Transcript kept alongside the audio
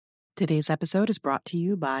Today's episode is brought to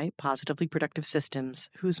you by Positively Productive Systems,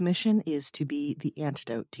 whose mission is to be the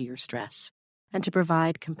antidote to your stress and to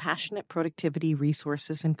provide compassionate productivity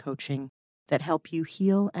resources and coaching that help you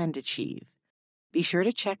heal and achieve. Be sure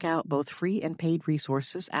to check out both free and paid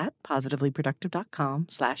resources at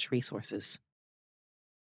positivelyproductive.com/resources.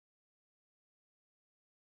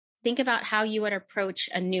 Think about how you would approach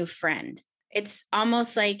a new friend. It's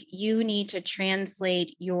almost like you need to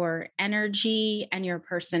translate your energy and your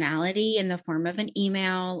personality in the form of an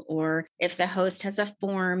email, or if the host has a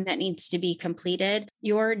form that needs to be completed,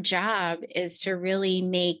 your job is to really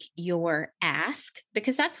make your ask,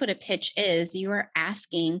 because that's what a pitch is. You are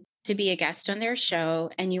asking to be a guest on their show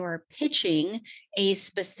and you are pitching a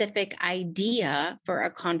specific idea for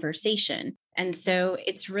a conversation. And so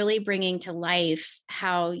it's really bringing to life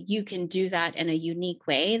how you can do that in a unique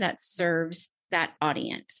way that serves that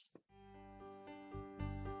audience.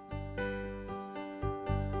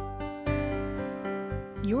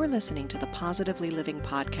 You're listening to the Positively Living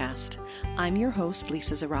Podcast. I'm your host,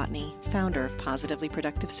 Lisa Zawrotny, founder of Positively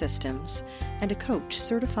Productive Systems and a coach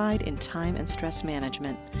certified in time and stress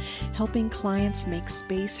management, helping clients make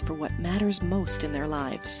space for what matters most in their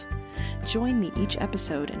lives. Join me each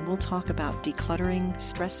episode and we'll talk about decluttering,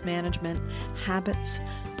 stress management, habits,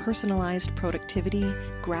 personalized productivity,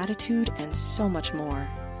 gratitude, and so much more.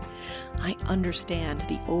 I understand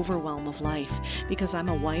the overwhelm of life because I'm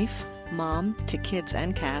a wife, mom to kids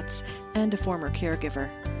and cats, and a former caregiver.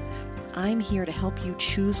 I'm here to help you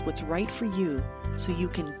choose what's right for you so you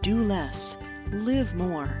can do less, live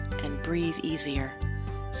more, and breathe easier.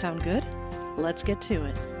 Sound good? Let's get to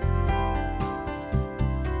it.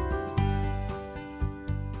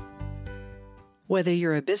 Whether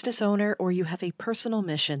you're a business owner or you have a personal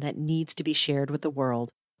mission that needs to be shared with the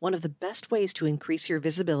world, one of the best ways to increase your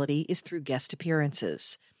visibility is through guest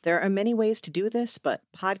appearances. There are many ways to do this, but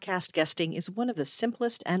podcast guesting is one of the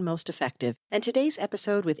simplest and most effective. And today's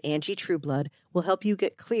episode with Angie Trueblood will help you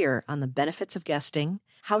get clear on the benefits of guesting,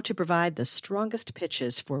 how to provide the strongest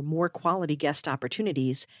pitches for more quality guest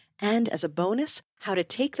opportunities, and as a bonus, how to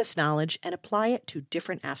take this knowledge and apply it to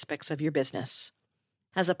different aspects of your business.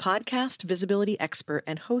 As a podcast visibility expert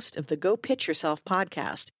and host of the Go Pitch Yourself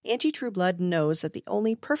podcast, Angie Trueblood knows that the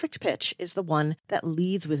only perfect pitch is the one that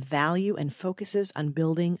leads with value and focuses on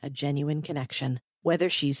building a genuine connection. Whether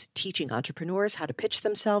she's teaching entrepreneurs how to pitch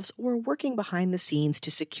themselves or working behind the scenes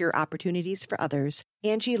to secure opportunities for others,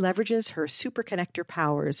 Angie leverages her super connector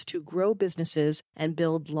powers to grow businesses and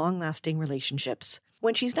build long-lasting relationships.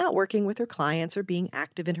 When she's not working with her clients or being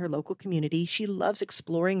active in her local community, she loves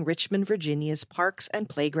exploring Richmond, Virginia's parks and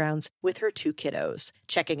playgrounds with her 2 kiddos,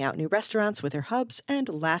 checking out new restaurants with her hubs, and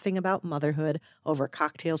laughing about motherhood over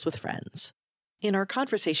cocktails with friends. In our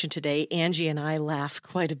conversation today, Angie and I laugh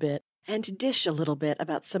quite a bit and dish a little bit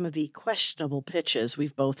about some of the questionable pitches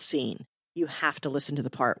we've both seen. You have to listen to the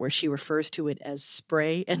part where she refers to it as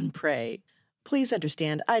spray and pray. Please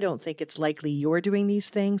understand, I don't think it's likely you're doing these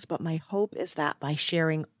things, but my hope is that by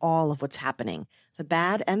sharing all of what's happening, the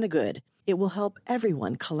bad and the good, it will help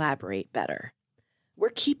everyone collaborate better.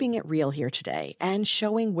 We're keeping it real here today and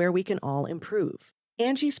showing where we can all improve.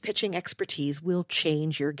 Angie's pitching expertise will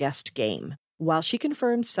change your guest game. While she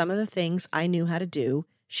confirmed some of the things I knew how to do,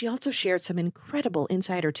 she also shared some incredible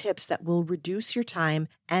insider tips that will reduce your time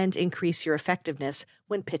and increase your effectiveness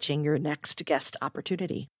when pitching your next guest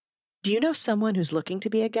opportunity. Do you know someone who's looking to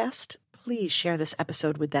be a guest? Please share this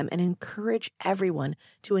episode with them and encourage everyone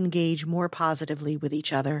to engage more positively with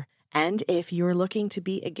each other. And if you're looking to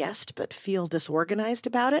be a guest but feel disorganized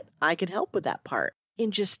about it, I can help with that part. In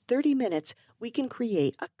just 30 minutes, we can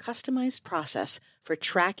create a customized process for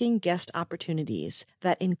tracking guest opportunities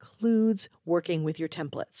that includes working with your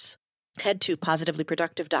templates. Head to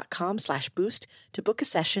positivelyproductive.com/boost to book a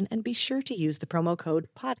session and be sure to use the promo code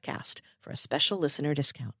podcast for a special listener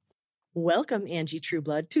discount. Welcome, Angie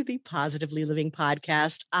Trueblood, to the Positively Living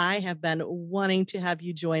Podcast. I have been wanting to have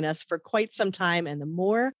you join us for quite some time, and the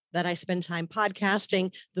more that I spend time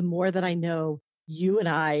podcasting, the more that I know you and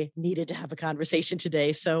I needed to have a conversation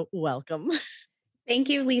today. So welcome. Thank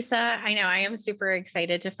you, Lisa. I know I am super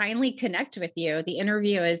excited to finally connect with you. The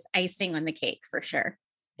interview is icing on the cake for sure.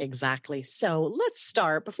 Exactly. So let's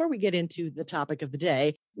start, before we get into the topic of the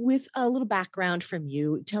day, with a little background from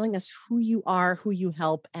you, telling us who you are, who you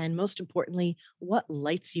help, and most importantly, what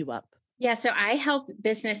lights you up. Yeah, so I help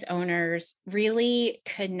business owners really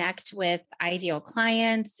connect with ideal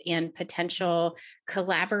clients and potential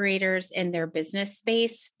collaborators in their business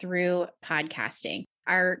space through podcasting.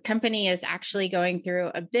 Our company is actually going through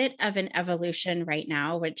a bit of an evolution right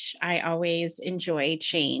now, which I always enjoy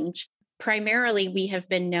change. Primarily, we have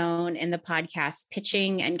been known in the podcast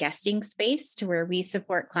pitching and guesting space to where we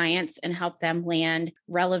support clients and help them land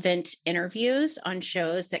relevant interviews on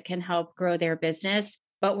shows that can help grow their business.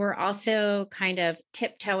 But we're also kind of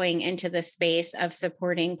tiptoeing into the space of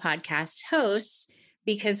supporting podcast hosts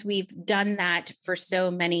because we've done that for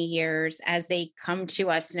so many years as they come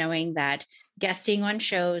to us knowing that guesting on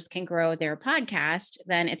shows can grow their podcast.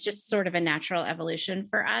 Then it's just sort of a natural evolution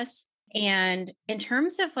for us. And in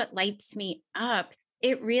terms of what lights me up,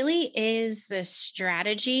 it really is the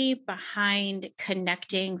strategy behind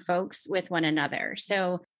connecting folks with one another.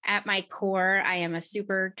 So at my core, I am a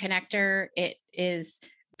super connector. It is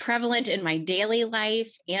prevalent in my daily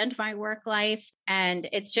life and my work life. And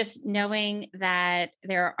it's just knowing that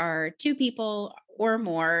there are two people or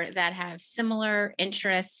more that have similar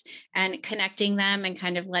interests and connecting them and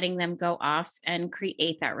kind of letting them go off and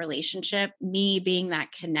create that relationship. Me being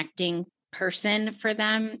that connecting person for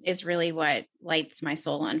them is really what lights my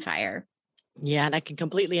soul on fire. Yeah, and I can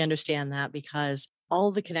completely understand that because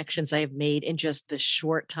all the connections I've made in just the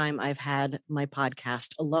short time I've had my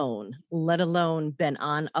podcast alone, let alone been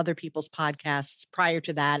on other people's podcasts prior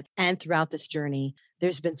to that and throughout this journey,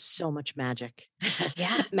 there's been so much magic.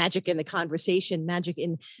 Yeah. Magic in the conversation, magic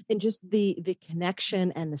in just the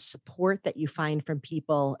connection and the support that you find from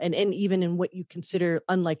people and even in what you consider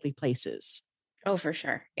unlikely places. Oh, for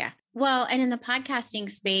sure. Yeah. Well, and in the podcasting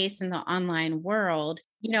space in the online world,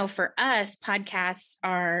 for us, podcasts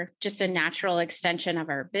are just a natural extension of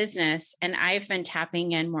our business. And I've been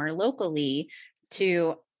tapping in more locally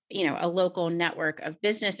to, a local network of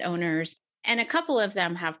business owners. And a couple of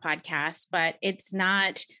them have podcasts, but it's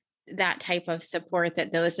not that type of support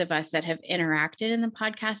that those of us that have interacted in the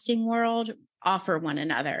podcasting world offer one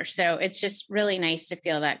another. So it's just really nice to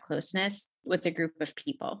feel that closeness with a group of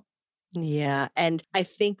people. Yeah. And I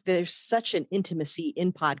think there's such an intimacy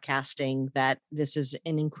in podcasting that this is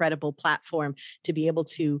an incredible platform to be able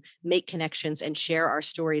to make connections and share our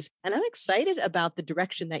stories. And I'm excited about the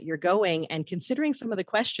direction that you're going. And considering some of the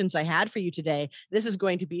questions I had for you today, this is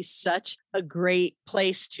going to be such a great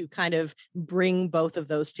place to kind of bring both of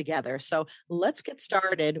those together. So let's get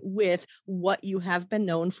started with what you have been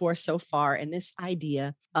known for so far and this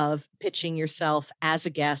idea of pitching yourself as a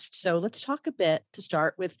guest. So let's talk a bit to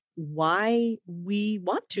start with why we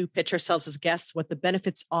want to pitch ourselves as guests, what the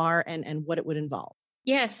benefits are, and what it would involve.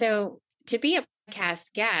 Yeah. So to be a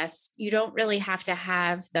podcast guest, you don't really have to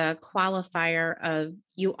have the qualifier of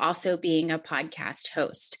you also being a podcast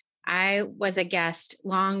host. I was a guest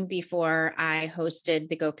long before I hosted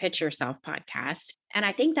the Go Pitch Yourself podcast. And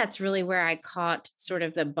I think that's really where I caught sort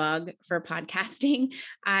of the bug for podcasting.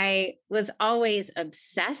 I was always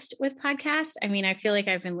obsessed with podcasts. I mean, I feel like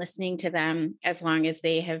I've been listening to them as long as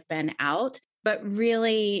they have been out, but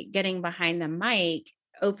really getting behind the mic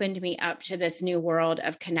opened me up to this new world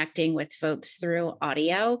of connecting with folks through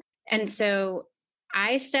audio. And so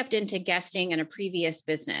I stepped into guesting in a previous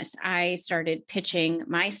business. I started pitching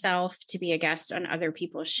myself to be a guest on other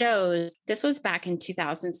people's shows. This was back in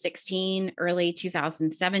 2016, early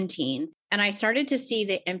 2017. And I started to see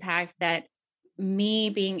the impact that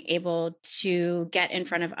me being able to get in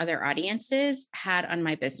front of other audiences had on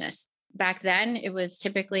my business. Back then, it was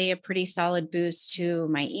typically a pretty solid boost to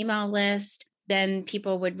my email list. Then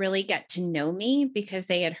people would really get to know me because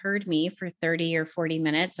they had heard me for 30 or 40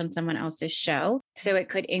 minutes on someone else's show. So it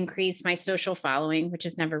could increase my social following, which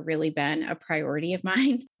has never really been a priority of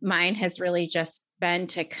mine. Mine has really just been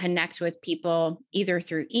to connect with people either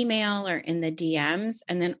through email or in the DMs.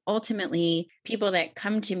 And then ultimately, people that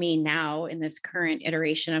come to me now in this current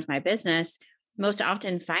iteration of my business most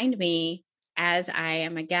often find me as I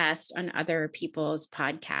am a guest on other people's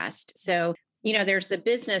podcasts. So there's the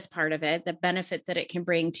business part of it, the benefit that it can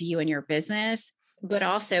bring to you and your business, but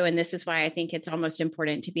also, and this is why I think it's almost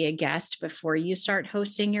important to be a guest before you start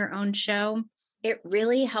hosting your own show, it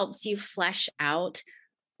really helps you flesh out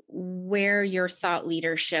where your thought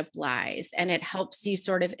leadership lies. And it helps you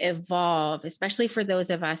sort of evolve, especially for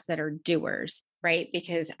those of us that are doers, right?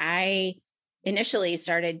 Because I initially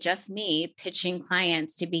started just me pitching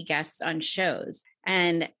clients to be guests on shows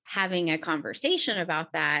and having a conversation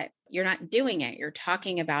about that. You're not doing it. You're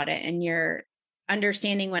talking about it and you're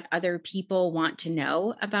understanding what other people want to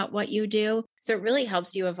know about what you do. So it really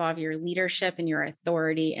helps you evolve your leadership and your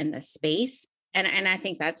authority in the space. And I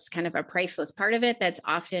think that's kind of a priceless part of it that's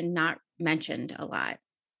often not mentioned a lot.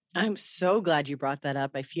 I'm so glad you brought that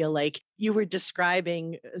up. I feel like you were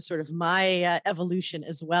describing sort of my evolution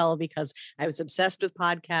as well, because I was obsessed with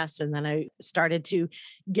podcasts and then I started to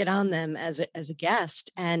get on them as a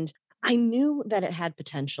guest. And I knew that it had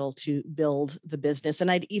potential to build the business. And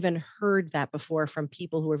I'd even heard that before from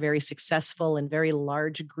people who were very successful in very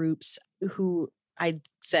large groups who I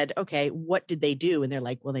said, okay, what did they do? And they're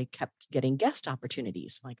like, well, they kept getting guest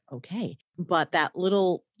opportunities. I'm like, okay. But that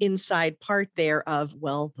little inside part there of,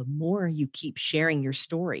 well, the more you keep sharing your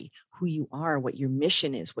story, who you are, what your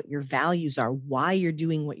mission is, what your values are, why you're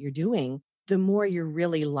doing what you're doing, the more you're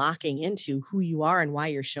really locking into who you are and why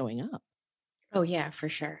you're showing up. Oh, yeah, for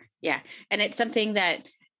sure. Yeah. And it's something that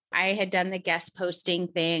I had done the guest posting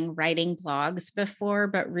thing, writing blogs before,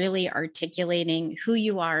 but really articulating who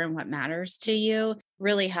you are and what matters to you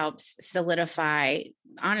really helps solidify,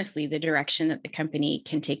 honestly, the direction that the company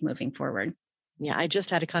can take moving forward. Yeah, I just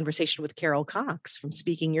had a conversation with Carol Cox from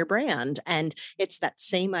Speaking Your Brand, and it's that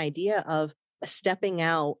same idea of stepping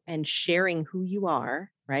out and sharing who you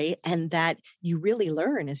are, right? And that you really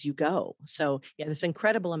learn as you go. So, yeah, this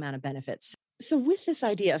incredible amount of benefits. So, with this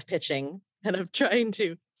idea of pitching and of trying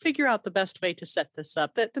to figure out the best way to set this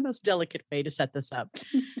up, the most delicate way to set this up,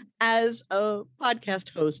 as a podcast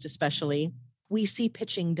host, especially, we see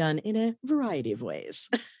pitching done in a variety of ways.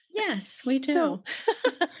 Yes, we do. So,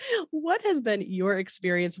 what has been your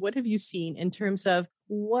experience? What have you seen in terms of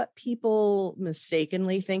what people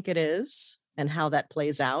mistakenly think it is and how that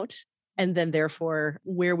plays out? And then, therefore,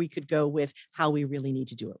 where we could go with how we really need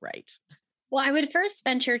to do it right. Well, I would first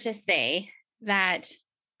venture to say that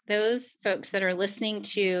those folks that are listening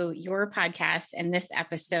to your podcast and this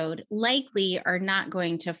episode likely are not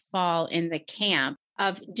going to fall in the camp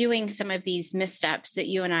of doing some of these missteps that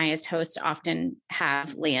you and I as hosts often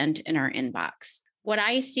have land in our inbox. What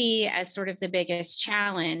I see as sort of the biggest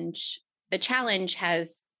challenge, the challenge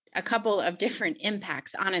has a couple of different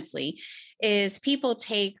impacts, honestly, is people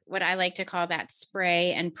take what I like to call that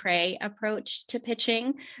spray and pray approach to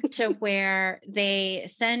pitching, to where they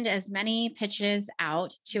send as many pitches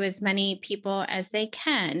out to as many people as they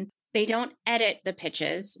can. They don't edit the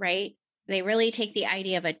pitches, right? They really take the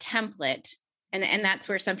idea of a template. And that's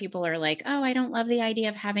where some people are like, oh, I don't love the idea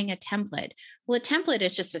of having a template. Well, a template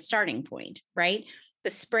is just a starting point, right? The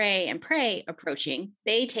spray and pray approaching,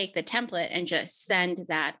 they take the template and just send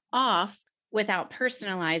that off without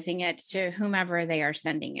personalizing it to whomever they are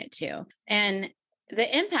sending it to. And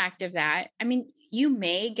the impact of that, I mean, you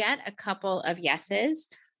may get a couple of yeses.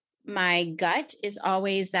 My gut is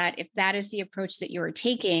always that if that is the approach that you are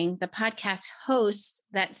taking, the podcast hosts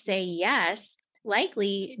that say yes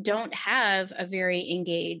likely don't have a very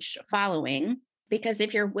engaged following, because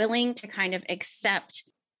if you're willing to kind of accept,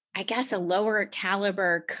 I guess, a lower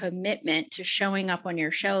caliber commitment to showing up on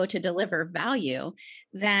your show to deliver value,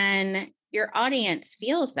 then your audience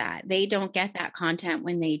feels that they don't get that content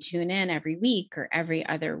when they tune in every week or every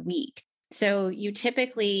other week. So you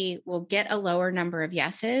typically will get a lower number of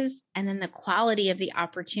yeses, and then the quality of the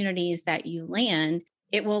opportunities that you land,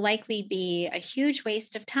 it will likely be a huge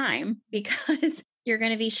waste of time because you're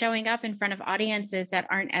going to be showing up in front of audiences that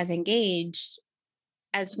aren't as engaged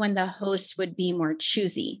as when the host would be more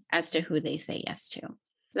choosy as to who they say yes to.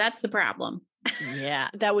 That's the problem. Yeah,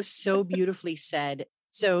 that was so beautifully said.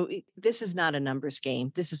 So this is not a numbers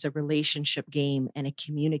game. This is a relationship game and a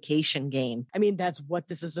communication game. I mean, that's what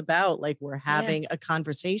this is about. Like, we're having a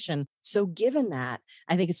conversation. So given that,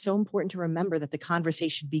 I think it's so important to remember that the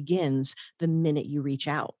conversation begins the minute you reach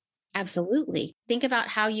out. Absolutely. Think about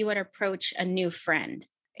how you would approach a new friend.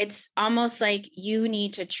 It's almost like you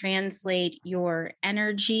need to translate your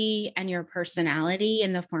energy and your personality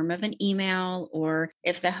in the form of an email, or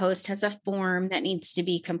if the host has a form that needs to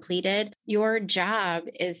be completed, your job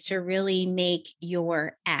is to really make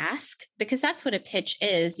your ask, because that's what a pitch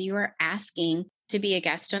is. You are asking to be a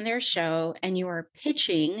guest on their show, and you are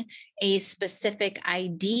pitching a specific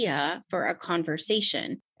idea for a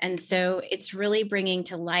conversation. And so it's really bringing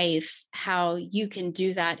to life how you can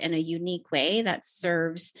do that in a unique way that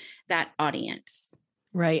serves that audience.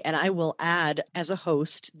 Right. And I will add, as a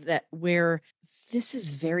host, that where this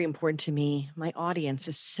is very important to me, my audience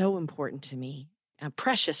is so important to me,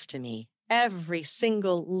 precious to me. Every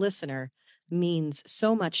single listener means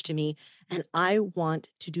so much to me, and I want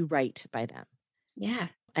to do right by them. Yeah.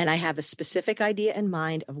 And I have a specific idea in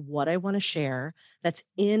mind of what I want to share that's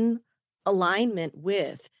in alignment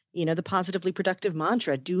with, the positively productive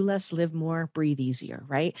mantra, do less, live more, breathe easier,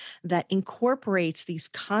 right? That incorporates these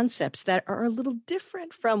concepts that are a little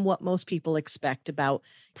different from what most people expect about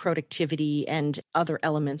productivity and other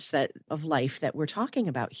elements of life that we're talking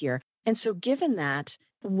about here. And so given that,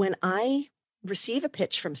 when I receive a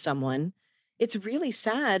pitch from someone, It's really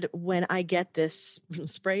sad when I get this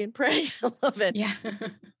spray and pray. I love it. Yeah.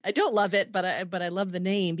 I don't love it, but I love the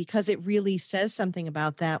name because it really says something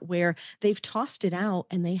about that where they've tossed it out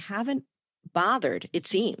and they haven't bothered, it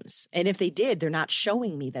seems. And if they did, they're not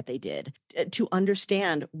showing me that they did to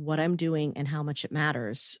understand what I'm doing and how much it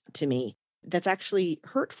matters to me. That's actually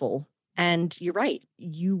hurtful. And you're right.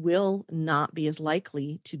 You will not be as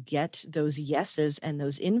likely to get those yeses and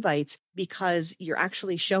those invites because you're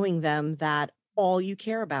actually showing them that all you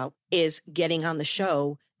care about is getting on the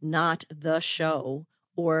show, not the show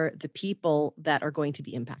or the people that are going to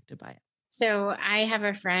be impacted by it. So I have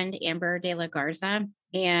a friend, Amber de la Garza,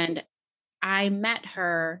 and I met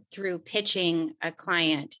her through pitching a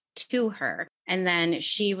client to her. And then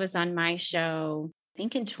she was on my show, I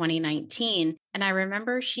think in 2019. And I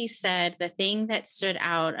remember she said the thing that stood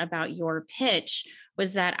out about your pitch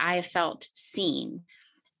was that I felt seen.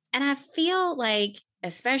 And I feel like,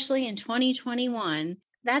 especially in 2021,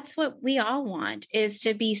 that's what we all want, is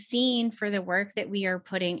to be seen for the work that we are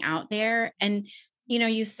putting out there. And,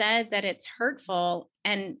 you said that it's hurtful,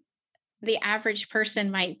 and the average person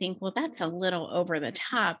might think, well, that's a little over the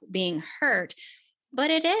top, being hurt. But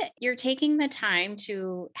it is. You're taking the time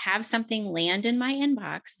to have something land in my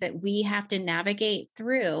inbox that we have to navigate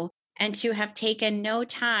through, and to have taken no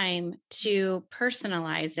time to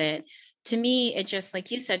personalize it. To me, it just,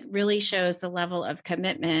 like you said, really shows the level of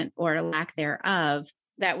commitment or lack thereof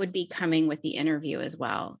that would be coming with the interview as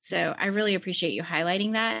well. So I really appreciate you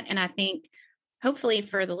highlighting that. And I think hopefully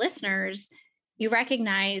for the listeners, you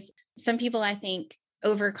recognize some people, I think,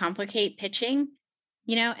 overcomplicate pitching,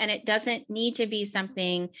 and it doesn't need to be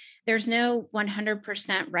something, there's no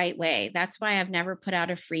 100% right way. That's why I've never put out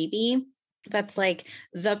a freebie that's like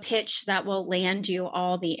the pitch that will land you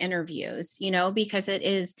all the interviews, because it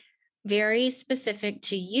is very specific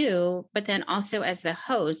to you, but then also as the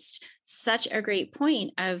host, such a great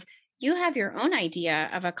point of you have your own idea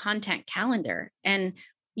of a content calendar, and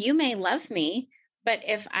you may love me, but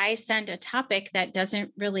if I send a topic that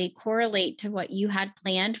doesn't really correlate to what you had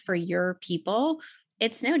planned for your people,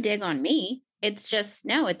 it's no dig on me. It's just,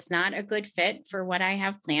 no, it's not a good fit for what I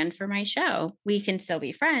have planned for my show. We can still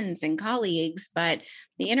be friends and colleagues, but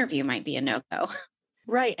the interview might be a no-go.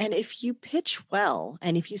 Right. And if you pitch well,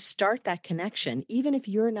 and if you start that connection, even if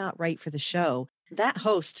you're not right for the show, that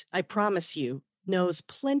host, I promise you, knows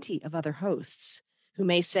plenty of other hosts who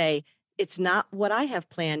may say, it's not what I have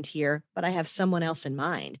planned here, but I have someone else in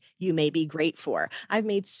mind you may be great for. I've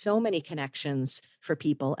made so many connections for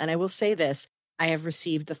people. And I will say this, I have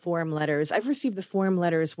received the form letters. I've received the form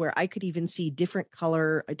letters where I could even see different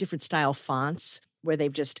color, different style fonts where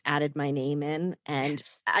they've just added my name in. And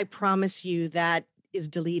I promise you that is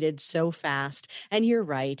deleted so fast. And you're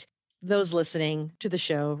right. Those listening to the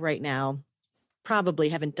show right now probably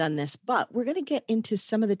haven't done this, but we're going to get into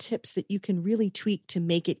some of the tips that you can really tweak to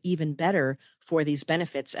make it even better for these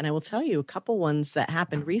benefits. And I will tell you a couple ones that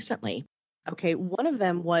happened recently. Okay. One of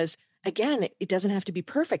them was, again, it doesn't have to be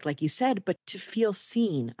perfect, like you said, but to feel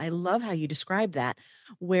seen. I love how you described that,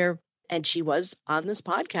 and she was on this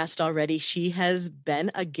podcast already. She has been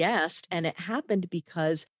a guest, and it happened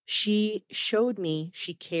because she showed me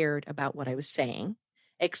she cared about what I was saying,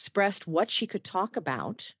 expressed what she could talk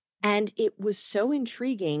about. And it was so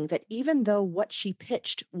intriguing that even though what she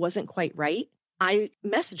pitched wasn't quite right, I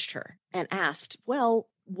messaged her and asked, well,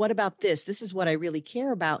 what about this? This is what I really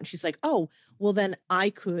care about. And she's like, oh, well, then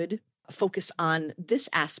I could focus on this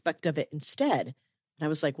aspect of it instead. And I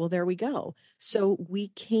was like, well, there we go. So we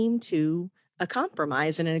came to a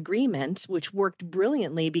compromise and an agreement, which worked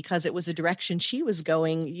brilliantly because it was a direction she was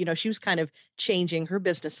going. She was kind of changing her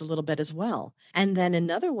business a little bit as well. And then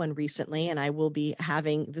another one recently, and I will be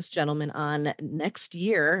having this gentleman on next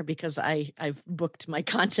year because I've booked my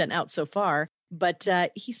content out so far, but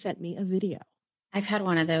he sent me a video. I've had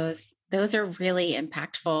one of those. Those are really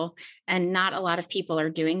impactful, and not a lot of people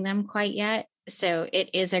are doing them quite yet. So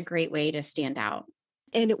it is a great way to stand out.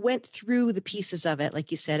 And it went through the pieces of it,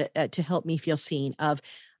 like you said, to help me feel seen of,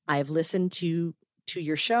 I've listened to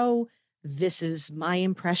your show. This is my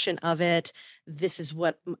impression of it. This is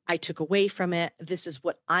what I took away from it. This is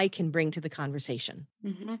what I can bring to the conversation.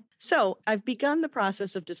 Mm-hmm. So I've begun the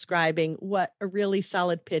process of describing what a really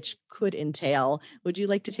solid pitch could entail. Would you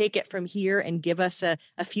like to take it from here and give us a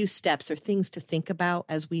few steps or things to think about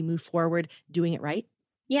as we move forward doing it right?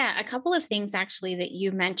 Yeah, a couple of things actually that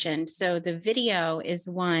you mentioned. So the video is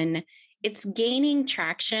one, it's gaining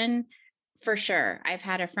traction for sure. I've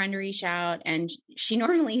had a friend reach out, and she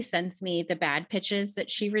normally sends me the bad pitches that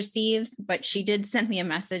she receives, but she did send me a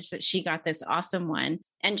message that she got this awesome one,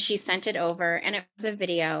 and she sent it over, and it was a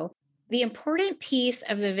video. The important piece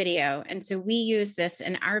of the video, and so we use this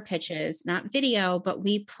in our pitches, not video, but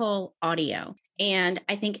we pull audio. And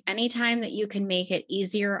I think anytime that you can make it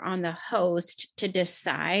easier on the host to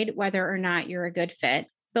decide whether or not you're a good fit,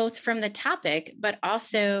 both from the topic, but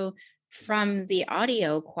also from the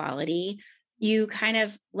audio quality, you kind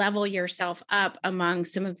of level yourself up among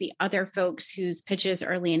some of the other folks whose pitches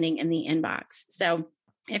are landing in the inbox. So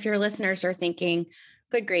if your listeners are thinking,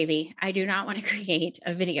 good gravy, I do not want to create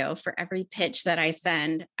a video for every pitch that I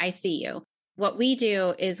send, I see you. What we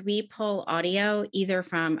do is we pull audio either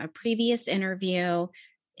from a previous interview.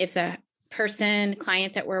 If the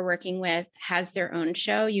client that we're working with has their own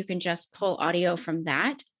show, you can just pull audio from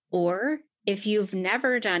that. Or if you've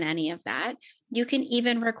never done any of that, you can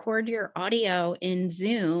even record your audio in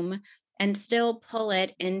Zoom and still pull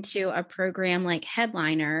it into a program like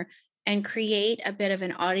Headliner and create a bit of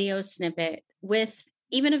an audio snippet with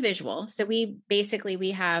even a visual. So we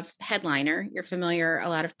have Headliner. You're familiar. A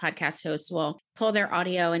lot of podcast hosts will pull their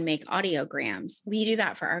audio and make audiograms. We do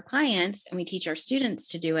that for our clients and we teach our students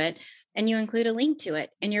to do it. And you include a link to it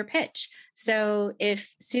in your pitch. So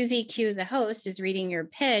if Susie Q, the host, is reading your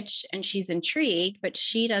pitch and she's intrigued, but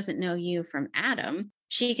she doesn't know you from Adam,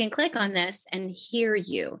 she can click on this and hear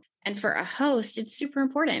you. And for a host, it's super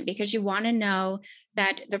important because you want to know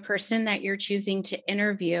that the person that you're choosing to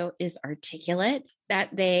interview is articulate,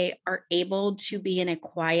 that they are able to be in a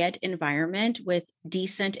quiet environment with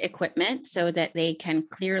decent equipment so that they can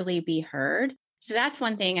clearly be heard. So that's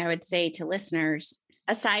one thing I would say to listeners,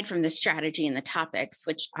 aside from the strategy and the topics,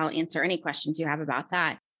 which I'll answer any questions you have about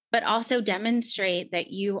that, but also demonstrate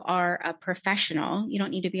that you are a professional. You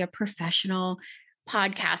don't need to be a professional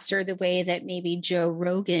podcaster the way that maybe Joe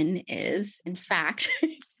Rogan is. In fact,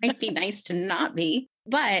 it might be nice to not be,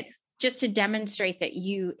 but just to demonstrate that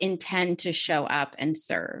you intend to show up and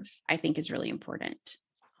serve, I think is really important.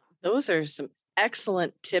 Those are some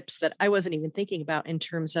excellent tips that I wasn't even thinking about in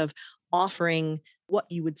terms of offering what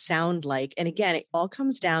you would sound like. And again, it all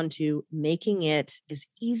comes down to making it as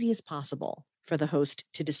easy as possible for the host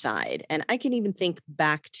to decide. And I can even think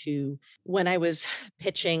back to when I was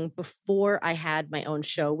pitching before I had my own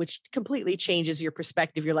show, which completely changes your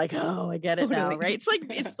perspective. You're like, oh, I get it now, right?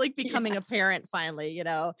 It's like becoming a parent finally, you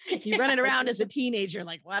run it around as a teenager,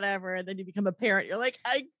 like whatever. And then you become a parent. You're like,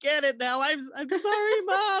 I get it now. I'm sorry,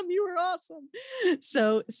 Mom, you were awesome.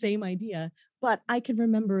 So same idea. But I can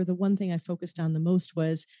remember the one thing I focused on the most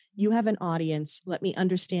was you have an audience. Let me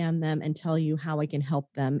understand them and tell you how I can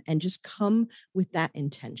help them and just come with that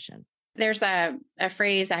intention. There's a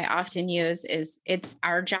phrase I often use is it's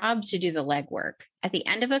our job to do the legwork. At the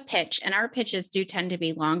end of a pitch, and our pitches do tend to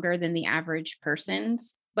be longer than the average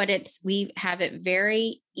person's, but we have it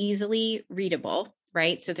very easily readable,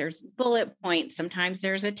 right? So there's bullet points. Sometimes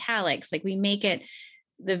there's italics. Like we make it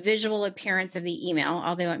the visual appearance of the email,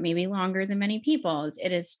 although it may be longer than many people's,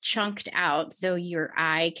 it is chunked out so your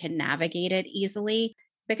eye can navigate it easily.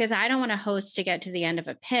 Because I don't want a host to get to the end of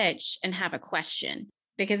a pitch and have a question.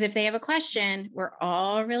 Because if they have a question, we're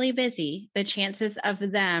all really busy. The chances of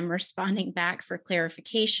them responding back for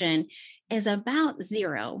clarification is about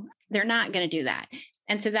zero. They're not going to do that.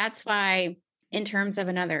 And so that's why, in terms of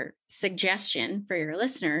another suggestion for your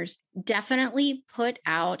listeners, definitely put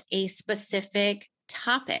out a specific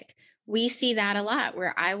topic. We see that a lot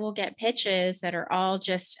where I will get pitches that are all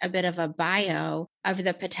just a bit of a bio of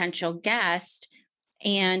the potential guest.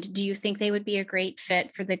 And do you think they would be a great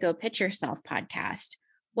fit for the Go Pitch Yourself podcast?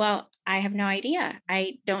 Well, I have no idea.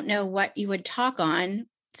 I don't know what you would talk on.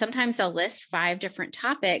 Sometimes they'll list 5 different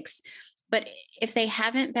topics, but if they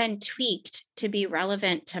haven't been tweaked to be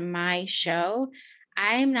relevant to my show,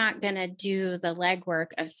 I'm not going to do the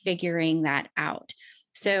legwork of figuring that out.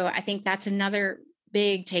 So I think that's another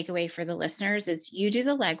big takeaway for the listeners is you do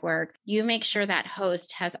the legwork, you make sure that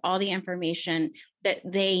host has all the information that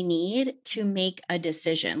they need to make a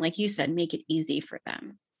decision. Like you said, make it easy for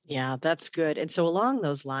them. Yeah, that's good. And so along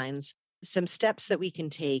those lines, some steps that we can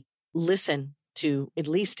take, listen to at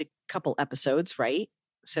least a couple episodes, right?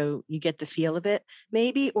 So you get the feel of it,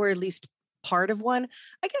 maybe, or at least part of one.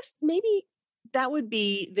 I guess maybe that would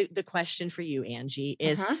be the question for you, Angie,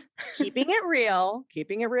 is keeping it real,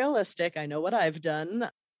 keeping it realistic. I know what I've done.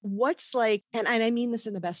 What's like, and I mean this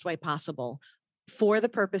in the best way possible, for the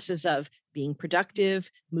purposes of being productive,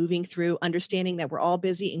 moving through, understanding that we're all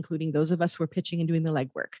busy, including those of us who are pitching and doing the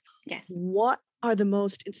legwork. Yes. What are the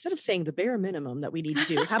most, instead of saying the bare minimum that we need to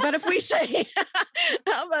do, how about if we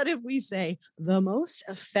say, the most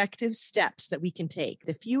effective steps that we can take,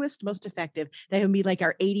 the fewest, most effective, that would be like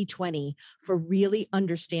our 80-20 for really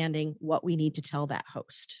understanding what we need to tell that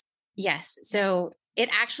host? Yes. So It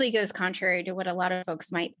actually goes contrary to what a lot of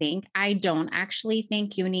folks might think. I don't actually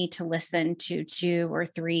think you need to listen to 2 or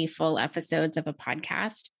 3 full episodes of a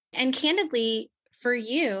podcast. And candidly, for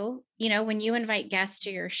you, when you invite guests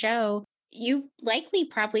to your show, you likely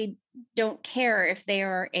probably don't care if they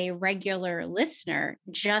are a regular listener,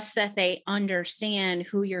 just that they understand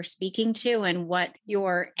who you're speaking to and what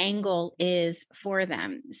your angle is for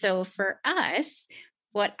them. So for us,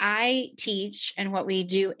 what I teach and what we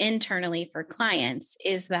do internally for clients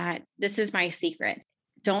is that this is my secret.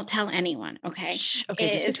 Don't tell anyone, okay? Shh,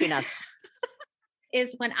 okay, just between us.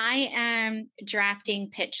 Is when I am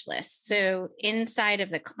drafting pitch lists. So inside of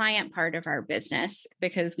the client part of our business,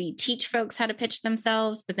 because we teach folks how to pitch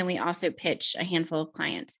themselves, but then we also pitch a handful of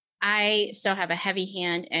clients. I still have a heavy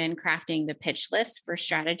hand in crafting the pitch list for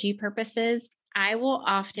strategy purposes. I will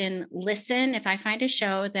often listen if I find a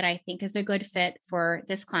show that I think is a good fit for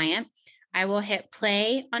this client. I will hit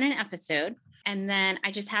play on an episode. And then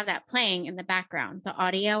I just have that playing in the background, the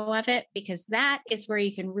audio of it, because that is where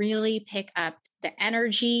you can really pick up the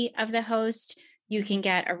energy of the host. You can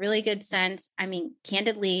get a really good sense. I mean,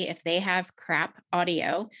 candidly, if they have crap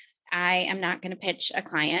audio, I am not going to pitch a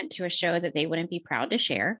client to a show that they wouldn't be proud to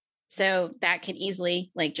share. So that can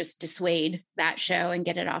easily just dissuade that show and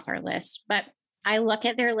get it off our list. But I look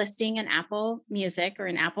at their listing in Apple Music or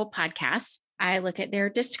in Apple Podcasts. I look at their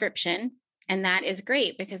description. And that is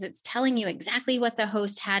great because it's telling you exactly what the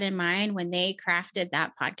host had in mind when they crafted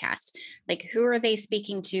that podcast. Like, who are they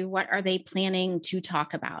speaking to? What are they planning to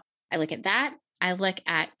talk about? I look at that. I look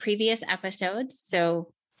at previous episodes.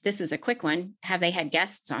 So this is a quick one. Have they had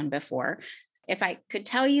guests on before? If I could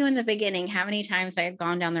tell you in the beginning how many times I had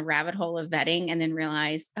gone down the rabbit hole of vetting and then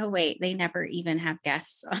realized, oh, wait, they never even have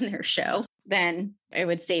guests on their show, then it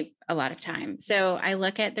would save a lot of time. So I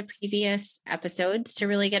look at the previous episodes to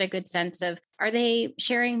really get a good sense of, are they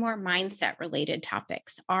sharing more mindset related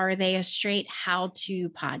topics? Are they a straight how-to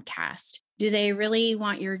podcast? Do they really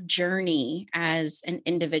want your journey as an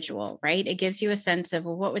individual, right? It gives you a sense of,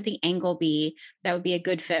 well, what would the angle be that would be a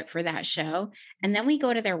good fit for that show? And then we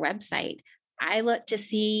go to their website. I look to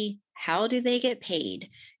see, how do they get paid?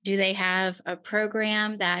 Do they have a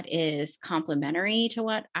program that is complementary to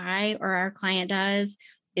what I or our client does?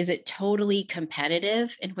 Is it totally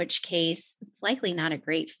competitive? In which case, it's likely not a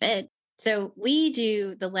great fit. So we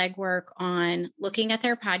do the legwork on looking at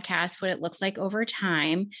their podcast, what it looks like over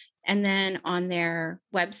time, and then on their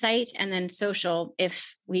website and then social,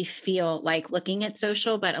 if we feel like looking at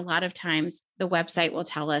social, but a lot of times the website will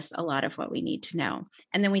tell us a lot of what we need to know.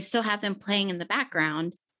 And then we still have them playing in the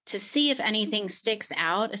background to see if anything sticks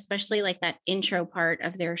out, especially like that intro part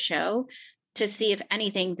of their show, to see if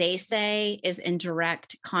anything they say is in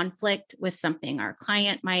direct conflict with something our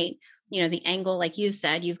client might, the angle, like you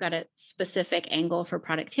said, you've got a specific angle for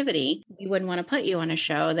productivity. We wouldn't want to put you on a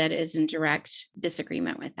show that is in direct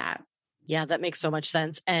disagreement with that. Yeah, that makes so much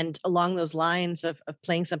sense. And along those lines of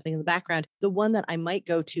playing something in the background, the one that I might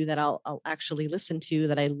go to that I'll actually listen to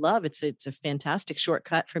that I love, it's a fantastic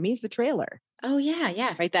shortcut for me, is the trailer. Oh yeah,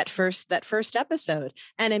 yeah. Right. That first episode.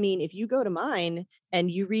 And I mean, if you go to mine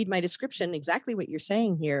and you read my description, exactly what you're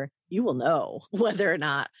saying here, you will know whether or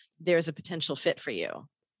not there's a potential fit for you.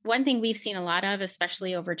 One thing we've seen a lot of,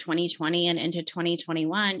 especially over 2020 and into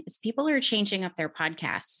 2021, is people are changing up their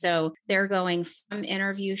podcasts. So they're going from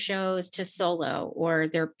interview shows to solo, or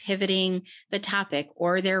they're pivoting the topic,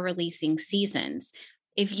 or they're releasing seasons.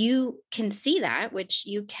 If you can see that, which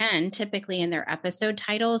you can typically in their episode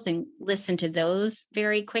titles and listen to those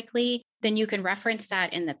very quickly, then you can reference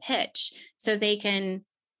that in the pitch so they can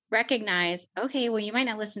recognize, okay, well, you might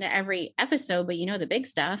not listen to every episode, but the big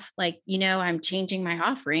stuff, like, I'm changing my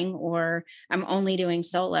offering or I'm only doing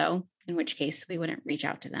solo, in which case we wouldn't reach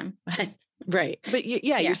out to them. But right. But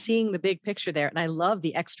you're seeing the big picture there. And I love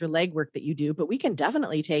the extra legwork that you do, but we can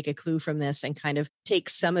definitely take a clue from this and kind of take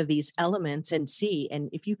some of these elements and see. And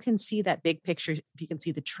if you can see that big picture, if you can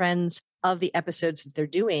see the trends of the episodes that they're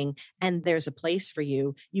doing, and there's a place for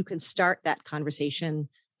you, you can start that conversation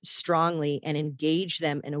strongly and engage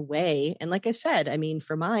them in a way. And like I said, I mean,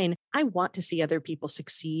 for mine, I want to see other people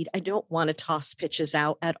succeed. I don't want to toss pitches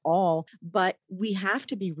out at all, but we have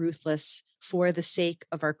to be ruthless for the sake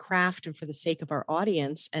of our craft and for the sake of our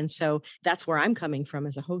audience. And so that's where I'm coming from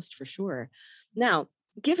as a host for sure. Now,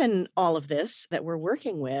 given all of this that we're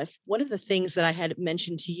working with, one of the things that I had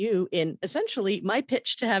mentioned to you in essentially my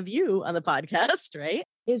pitch to have you on the podcast, right,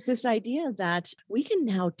 is this idea that we can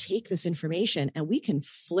now take this information and we can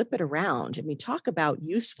flip it around. And we talk about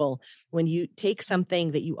useful when you take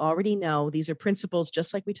something that you already know. These are principles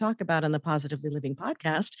just like we talk about on the Positively Living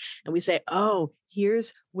podcast. And we say, oh,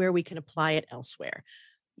 here's where we can apply it elsewhere.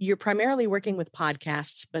 You're primarily working with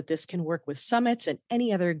podcasts, but this can work with summits and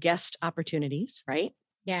any other guest opportunities, right?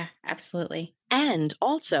 Yeah, absolutely. And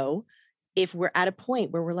also, if we're at a point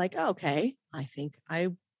where we're like, oh, okay, I think I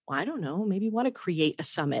don't know, maybe want to create a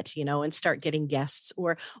summit, and start getting guests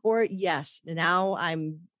or yes, now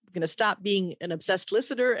I'm going to stop being an obsessed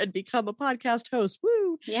listener and become a podcast host.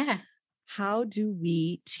 Woo. Yeah. How do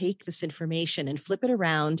we take this information and flip it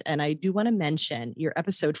around? And I do want to mention your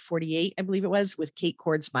episode 48, I believe it was, with Kate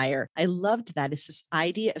Kordsmeyer. I loved that. It's this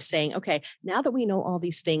idea of saying, okay, now that we know all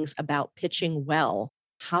these things about pitching well,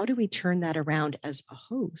 how do we turn that around as a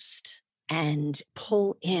host and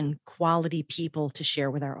pull in quality people to share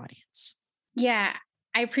with our audience? Yeah.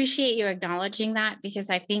 I appreciate you acknowledging that, because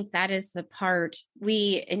I think that is the part.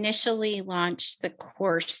 We initially launched the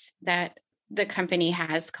course that the company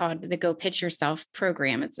has called the Go Pitch Yourself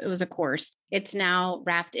program. It was a course. It's now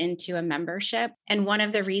wrapped into a membership. And one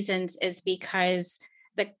of the reasons is because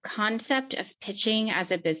the concept of pitching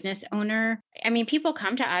as a business owner, I mean, people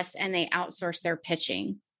come to us and they outsource their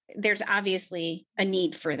pitching. There's obviously a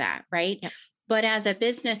need for that, right? Yeah. But as a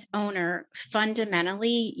business owner,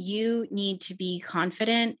 fundamentally, you need to be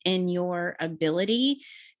confident in your ability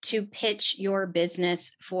to pitch your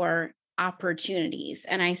business for opportunities.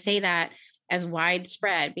 And I say that as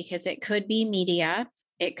widespread because it could be media,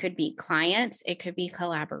 it could be clients, it could be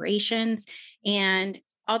collaborations. And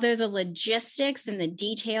although the logistics and the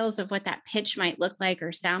details of what that pitch might look like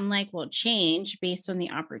or sound like will change based on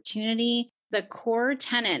the opportunity, the core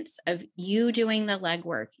tenets of you doing the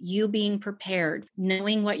legwork, you being prepared,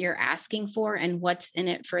 knowing what you're asking for and what's in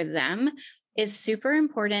it for them is super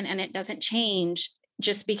important. And it doesn't change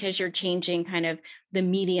just because you're changing kind of the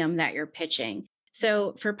medium that you're pitching.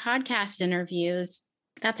 So for podcast interviews,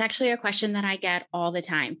 that's actually a question that I get all the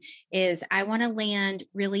time is I want to land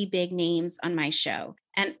really big names on my show.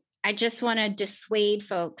 And I just want to dissuade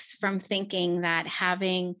folks from thinking that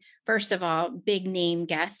having, first of all, big name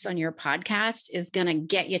guests on your podcast is going to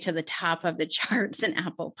get you to the top of the charts in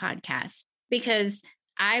Apple Podcasts. Because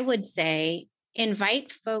I would say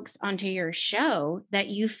invite folks onto your show that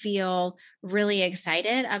you feel really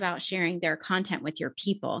excited about sharing their content with your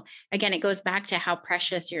people. Again, it goes back to how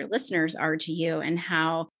precious your listeners are to you and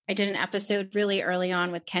how I did an episode really early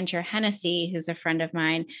on with Kendra Hennessy, who's a friend of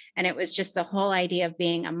mine. And it was just the whole idea of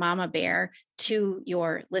being a mama bear to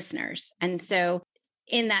your listeners. And so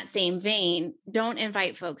in that same vein, don't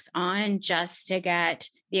invite folks on just to get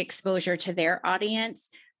the exposure to their audience.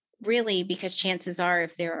 Really, because chances are,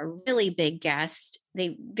 if they're a really big guest,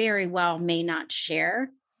 they very well may not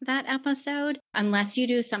share that episode unless you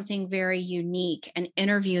do something very unique and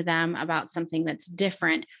interview them about something that's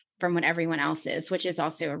different from what everyone else is, which is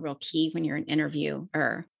also a real key when you're an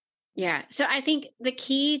interviewer. Yeah. So I think the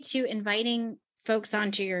key to inviting folks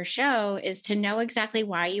onto your show is to know exactly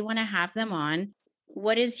why you want to have them on,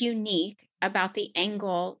 what is unique about the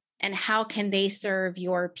angle, and how can they serve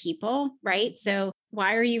your people, right? So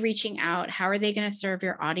why are you reaching out? How are they going to serve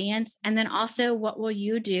your audience? And then also, what will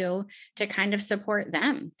you do to kind of support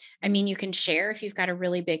them? I mean, you can share if you've got a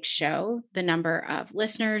really big show, the number of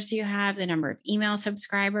listeners you have, the number of email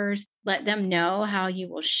subscribers, let them know how you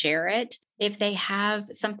will share it. If they have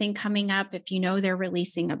something coming up, if you know they're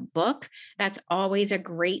releasing a book, that's always a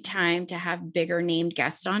great time to have bigger named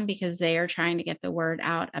guests on because they are trying to get the word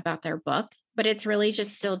out about their book. But it's really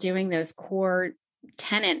just still doing those core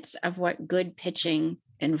tenets of what good pitching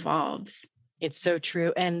involves. It's so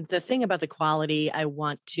true. And the thing about the quality, I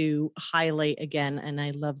want to highlight again, and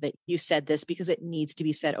I love that you said this because it needs to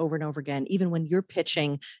be said over and over again. Even when you're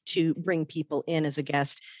pitching to bring people in as a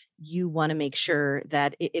guest, you want to make sure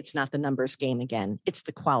that it's not the numbers game again. It's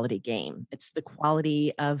the quality game. It's the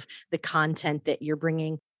quality of the content that you're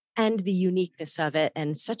bringing and the uniqueness of it.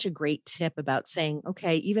 And such a great tip about saying,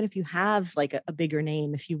 okay, even if you have like a bigger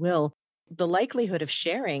name, if you will, the likelihood of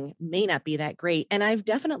sharing may not be that great. And I've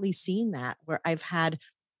definitely seen that where I've had,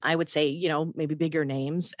 I would say, maybe bigger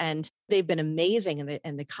names and they've been amazing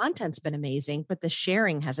and the content's been amazing, but the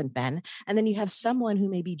sharing hasn't been. And then you have someone who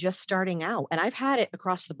may be just starting out. And I've had it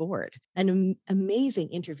across the board and amazing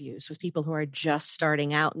interviews with people who are just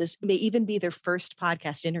starting out. And this may even be their first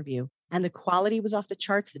podcast interview. And the quality was off the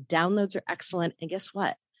charts. The downloads are excellent. And guess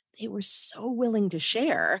what? They were so willing to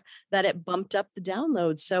share that it bumped up the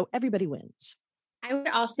downloads. So everybody wins. I would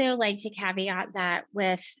also like to caveat that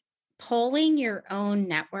with polling your own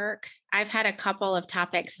network. I've had a couple of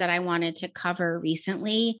topics that I wanted to cover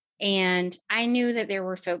recently, and I knew that there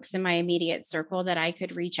were folks in my immediate circle that I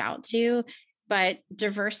could reach out to, but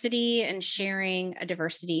diversity and sharing a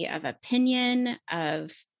diversity of opinion,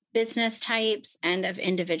 of business types, and of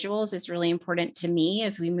individuals is really important to me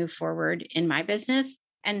as we move forward in my business.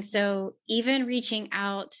 And so even reaching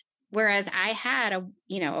out, whereas I had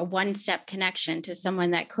a one-step connection to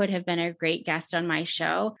someone that could have been a great guest on my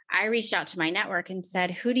show, I reached out to my network and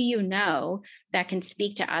said, who do you know that can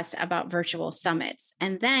speak to us about virtual summits?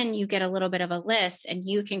 And then you get a little bit of a list and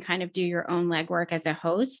you can kind of do your own legwork as a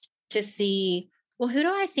host to see, well, who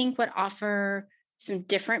do I think would offer some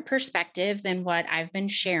different perspective than what I've been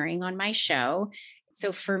sharing on my show?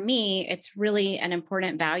 So for me, it's really an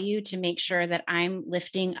important value to make sure that I'm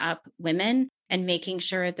lifting up women and making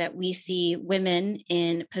sure that we see women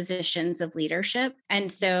in positions of leadership. And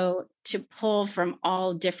so to pull from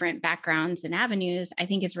all different backgrounds and avenues, I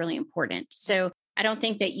think is really important. So I don't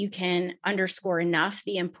think that you can underscore enough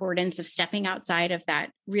the importance of stepping outside of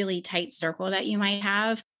that really tight circle that you might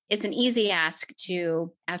have. It's an easy ask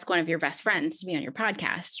to ask one of your best friends to be on your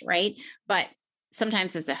podcast, right? But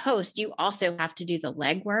sometimes as a host, you also have to do the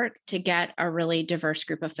legwork to get a really diverse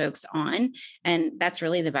group of folks on. And that's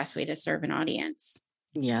really the best way to serve an audience.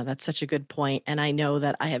 Yeah, that's such a good point. And I know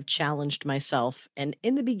that I have challenged myself. And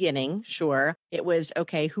in the beginning, sure, it was,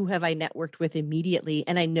 okay, who have I networked with immediately?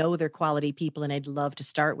 And I know they're quality people and I'd love to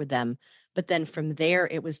start with them. But then from there,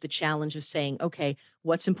 it was the challenge of saying, okay,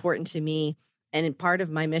 what's important to me? And part of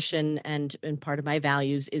my mission and part of my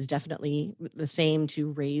values is definitely the same,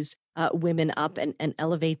 to raise women up and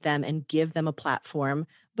elevate them and give them a platform.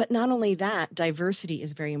 But not only that, diversity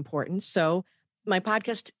is very important. So my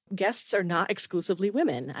podcast guests are not exclusively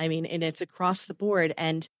women. I mean, and it's across the board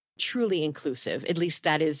and truly inclusive. At least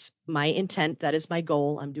that is my intent. That is my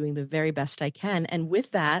goal. I'm doing the very best I can. And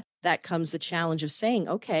with that, that comes the challenge of saying,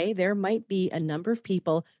 okay, there might be a number of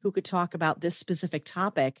people who could talk about this specific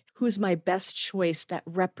topic. Who's my best choice that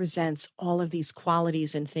represents all of these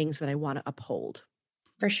qualities and things that I want to uphold?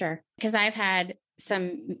 For sure. Because I've had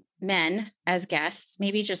some men as guests,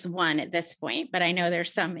 maybe just one at this point, but I know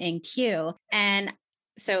there's some in queue. And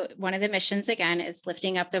so one of the missions, again, is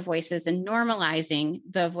lifting up the voices and normalizing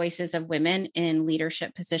the voices of women in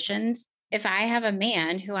leadership positions. If I have a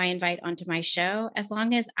man who I invite onto my show, as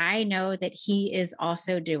long as I know that he is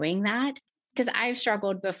also doing that, because I've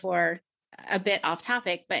struggled before, a bit off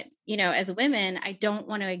topic, but as women, I don't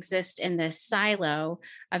want to exist in this silo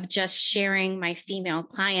of just sharing my female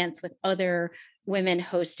clients with other women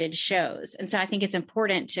hosted shows. And so I think it's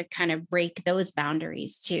important to kind of break those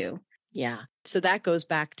boundaries too. Yeah. So that goes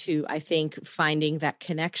back to, I think, finding that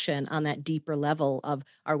connection on that deeper level of,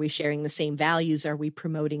 are we sharing the same values? Are we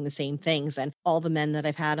promoting the same things? And all the men that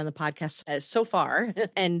I've had on the podcast so far,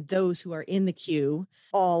 and those who are in the queue,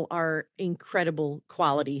 all are incredible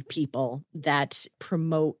quality people that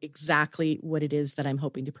promote exactly what it is that I'm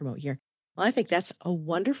hoping to promote here. Well, I think that's a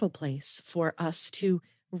wonderful place for us to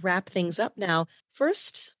wrap things up now.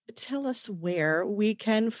 First, tell us where we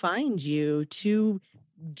can find you to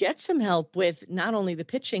get some help with not only the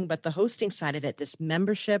pitching, but the hosting side of it, this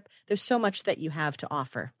membership. There's so much that you have to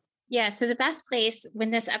offer. Yeah. So the best place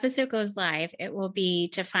when this episode goes live, it will be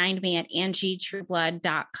to find me at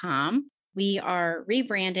angietrueblood.com. We are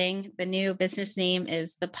rebranding. The new business name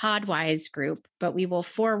is the Podwise Group, but we will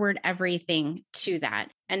forward everything to that.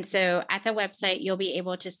 And so at the website, you'll be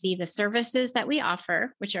able to see the services that we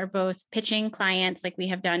offer, which are both pitching clients like we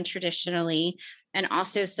have done traditionally, and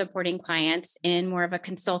also supporting clients in more of a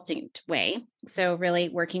consultant way. So really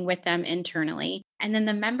working with them internally. And then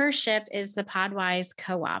the membership is the Podwise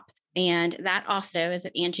Co-op. And that also is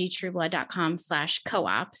at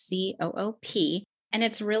angietrueblood.com/co-op, COOP. And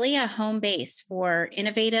it's really a home base for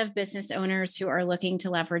innovative business owners who are looking to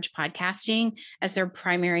leverage podcasting as their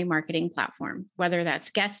primary marketing platform, whether that's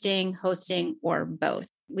guesting, hosting, or both.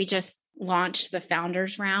 We just launched the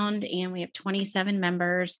founders round and we have 27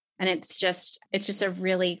 members. And it's just a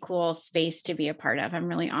really cool space to be a part of. I'm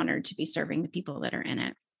really honored to be serving the people that are in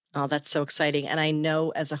it. Oh, that's so exciting. And I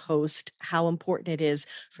know as a host how important it is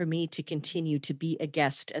for me to continue to be a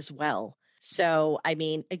guest as well. So, I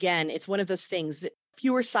mean, again, it's one of those things,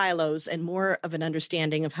 fewer silos and more of an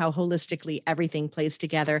understanding of how holistically everything plays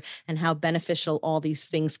together and how beneficial all these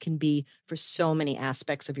things can be for so many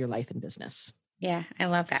aspects of your life and business. Yeah, I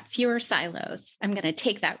love that. Fewer silos. I'm going to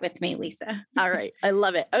take that with me, Lisa. All right. I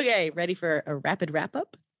love it. Okay. Ready for a rapid wrap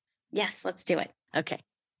up? Yes, let's do it. Okay.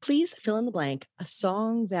 Please fill in the blank. A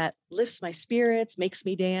song that lifts my spirits, makes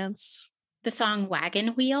me dance. The song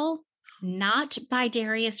Wagon Wheel, not by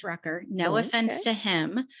Darius Rucker. No offense to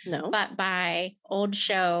him. No. But by Old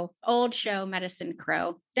Crow Medicine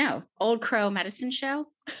Show.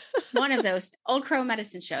 One of those, Old Crow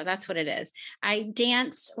Medicine Show. That's what it is. I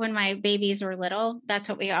danced when my babies were little. That's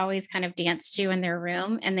what we always kind of danced to in their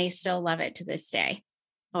room, and they still love it to this day.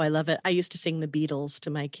 Oh, I love it. I used to sing the Beatles to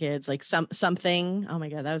my kids, like something. Oh my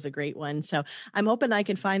God, that was a great one. So I'm hoping I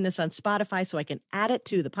can find this on Spotify so I can add it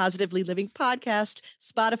to the Positively Living Podcast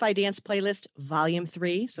Spotify Dance Playlist Volume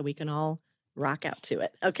 3 so we can all rock out to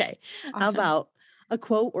it. Okay. Awesome. How about a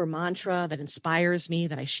quote or mantra that inspires me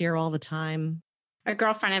that I share all the time? A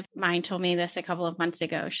girlfriend of mine told me this a couple of months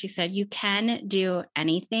ago. She said, you can do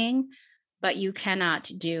anything, but you cannot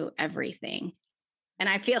do everything. And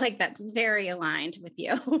I feel like that's very aligned with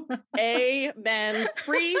you. Amen.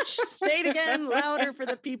 Preach. Say it again louder for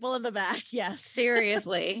the people in the back. Yes.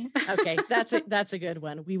 Seriously. Okay. That's a good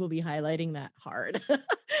one. We will be highlighting that hard.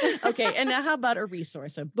 Okay. And now how about a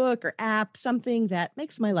resource, a book or app, something that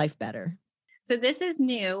makes my life better? So this is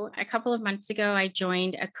new. A couple of months ago, I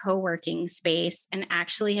joined a co-working space and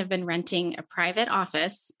actually have been renting a private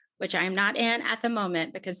office, which I'm not in at the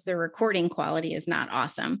moment because the recording quality is not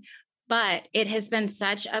awesome. But it has been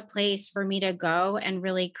such a place for me to go and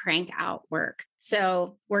really crank out work.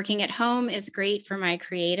 So working at home is great for my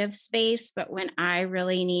creative space, but when I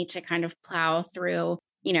really need to kind of plow through,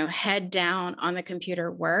 head down on the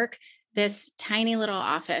computer work, this tiny little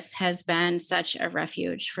office has been such a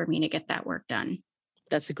refuge for me to get that work done.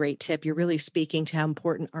 That's a great tip. You're really speaking to how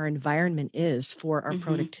important our environment is for our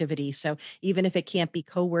productivity. So even if it can't be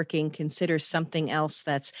co-working, consider something else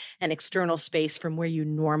that's an external space from where you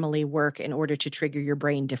normally work in order to trigger your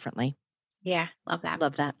brain differently. Yeah, love that.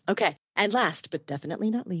 Love that. Okay. And last, but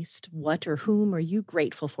definitely not least, what or whom are you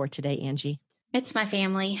grateful for today, Angie? It's my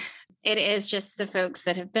family. It is just the folks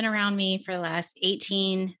that have been around me for the last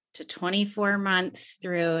 18 to 24 months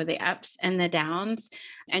through the ups and the downs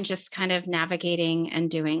and just kind of navigating and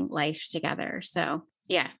doing life together. So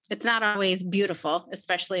yeah, it's not always beautiful,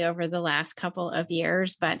 especially over the last couple of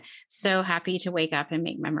years, but so happy to wake up and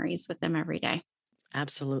make memories with them every day.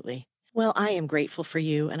 Absolutely. Well, I am grateful for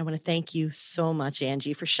you. And I want to thank you so much,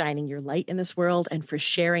 Angie, for shining your light in this world and for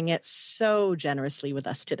sharing it so generously with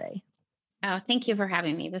us today. Oh, thank you for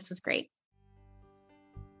having me. This is great.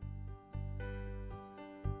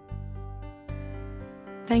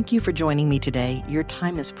 Thank you for joining me today. Your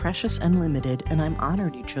time is precious and limited, and I'm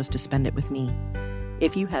honored you chose to spend it with me.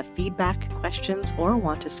 If you have feedback, questions, or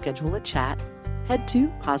want to schedule a chat, head to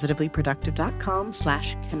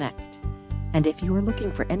positivelyproductive.com/connect. And if you are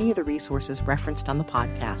looking for any of the resources referenced on the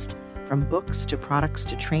podcast, from books to products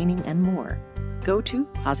to training and more, go to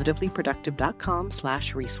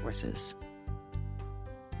positivelyproductive.com/resources.